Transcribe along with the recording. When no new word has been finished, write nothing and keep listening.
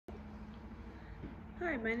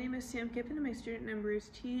Hi, my name is Sam Kippen and my student number is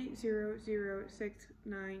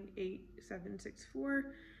T00698764.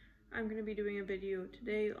 I'm going to be doing a video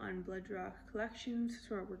today on blood draw collections.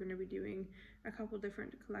 So we're going to be doing a couple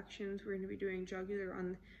different collections. We're going to be doing jugular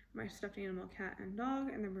on my stuffed animal, cat and dog,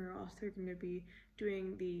 and then we're also going to be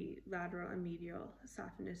doing the lateral and medial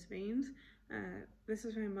saphenous veins. This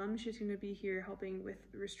is my mom. She's going to be here helping with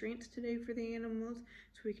restraints today for the animals,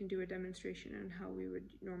 so we can do a demonstration on how we would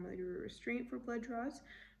normally do a restraint for blood draws.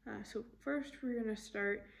 So first we're going to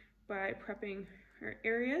start by prepping our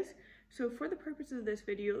areas. So for the purpose of this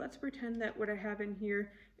video, let's pretend that what I have in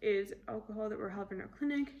here is alcohol that we're having in our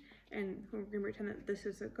clinic, and we're going to pretend that this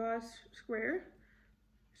is a gauze square.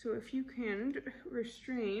 So if you can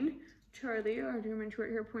restrain Charlie, our German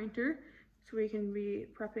short hair pointer, so we can be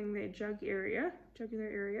prepping the jugular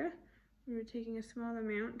area. We're taking a small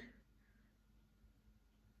amount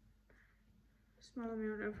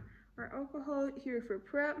of our alcohol here for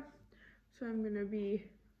prep. So I'm going to be,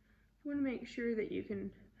 you want to make sure that you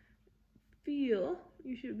can feel,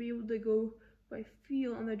 you should be able to go by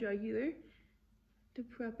feel on the jugular to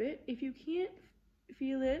prep it. If you can't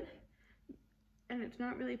feel it and it's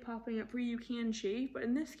not really popping up for you, you can shave, but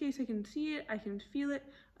in this case I can see it, I can feel it,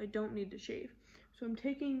 I don't need to shave. So I'm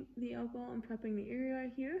taking the alcohol and prepping the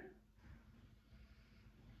area here.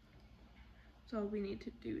 That's all we need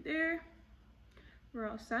to do there. We're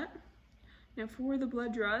all set. Now for the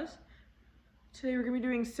blood draws, today we're going to be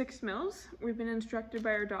doing 6 mils. We've been instructed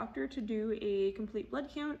by our doctor to do a complete blood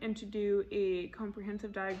count and to do a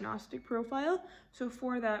comprehensive diagnostic profile. So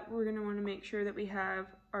for that, we're going to want to make sure that we have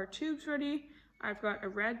our tubes ready. I've got a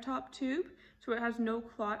red top tube, so it has no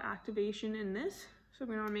clot activation in this. So I'm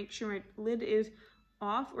going to want to make sure my lid is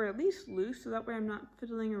off or at least loose, so that way I'm not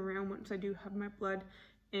fiddling around once I do have my blood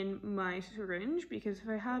in my syringe, because if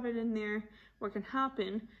I have it in there, what can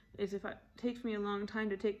happen is if it takes me a long time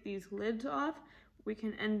to take these lids off, we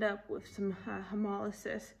can end up with some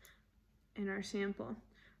hemolysis in our sample.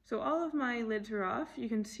 So all of my lids are off. You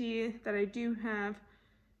can see that I do have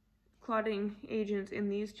clotting agents in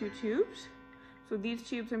these 2 tubes. So these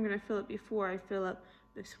tubes I'm going to fill up before I fill up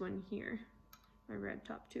this one here, my red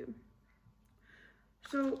top tube.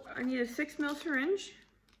 So I need a 6 mil syringe.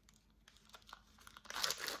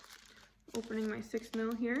 Opening my 6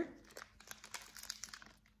 mil here.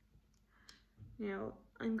 Now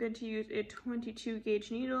I'm going to use a 22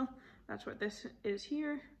 gauge needle. That's what this is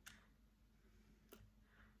here.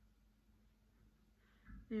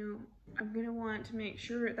 Now I'm going to want to make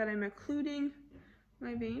sure that I'm occluding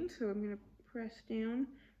my vein, so I'm going to press down.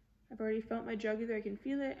 I've already felt my jugular, I can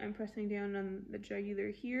feel it. I'm pressing down on the jugular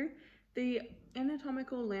here. The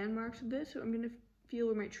anatomical landmarks of this, so I'm going to feel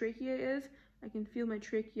where my trachea is. I can feel my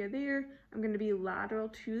trachea there. I'm going to be lateral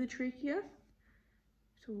to the trachea.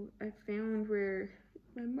 So I found where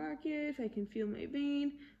my mark is. I can feel my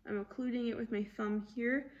vein. I'm occluding it with my thumb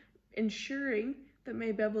here, ensuring that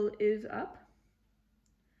my bevel is up.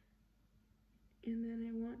 And then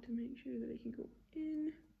I want to make sure that I can go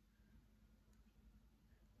in.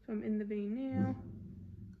 So I'm in the vein now,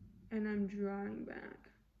 and I'm drawing back.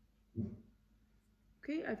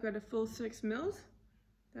 Okay, I've got a full 6 mils.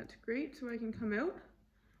 That's great, so I can come out.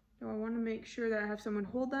 Now I want to make sure that I have someone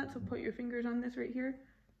hold that, so put your fingers on this right here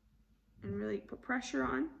and really put pressure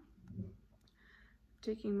on.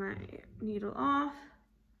 Taking my needle off.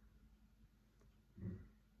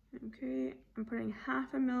 Okay, I'm putting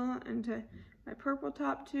 1/2 mil into my purple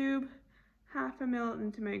top tube, 1/2 mil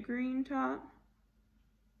into my green top,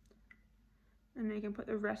 and I can put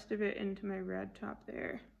the rest of it into my red top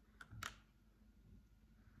there.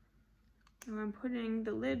 Now I'm putting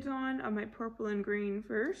the lids on my purple and green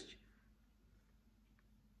first.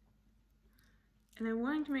 And I'm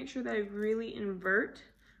wanting to make sure that I really invert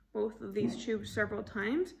both of these tubes several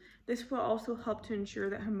times. This will also help to ensure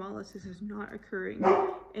that hemolysis is not occurring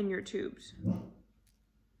in your tubes.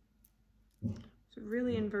 So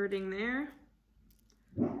really inverting there.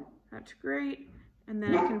 That's great. And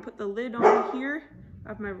then I can put the lid on here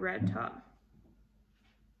of my red top.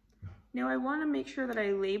 Now I want to make sure that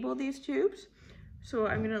I label these tubes. So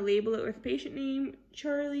I'm going to label it with patient name,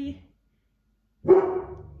 Charlie.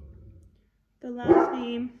 The last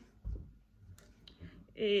name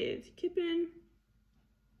is Kippen.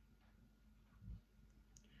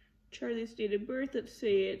 Charlie's date of birth, let's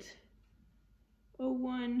say it's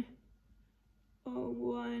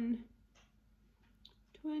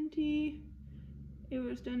 01/01/20. It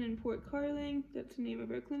was done in Port Carling, that's the name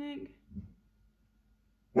of our clinic.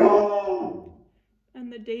 And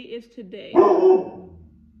the date is today.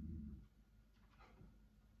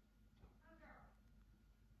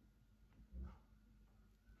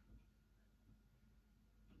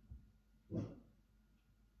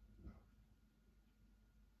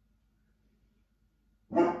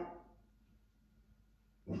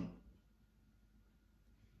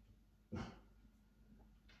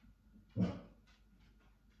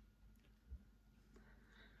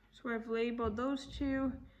 So I've labeled those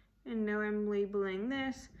two, and now I'm labeling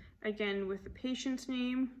this, again with the patient's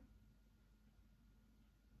name,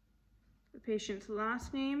 the patient's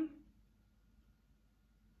last name,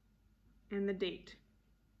 and the date.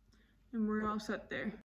 And we're all set there.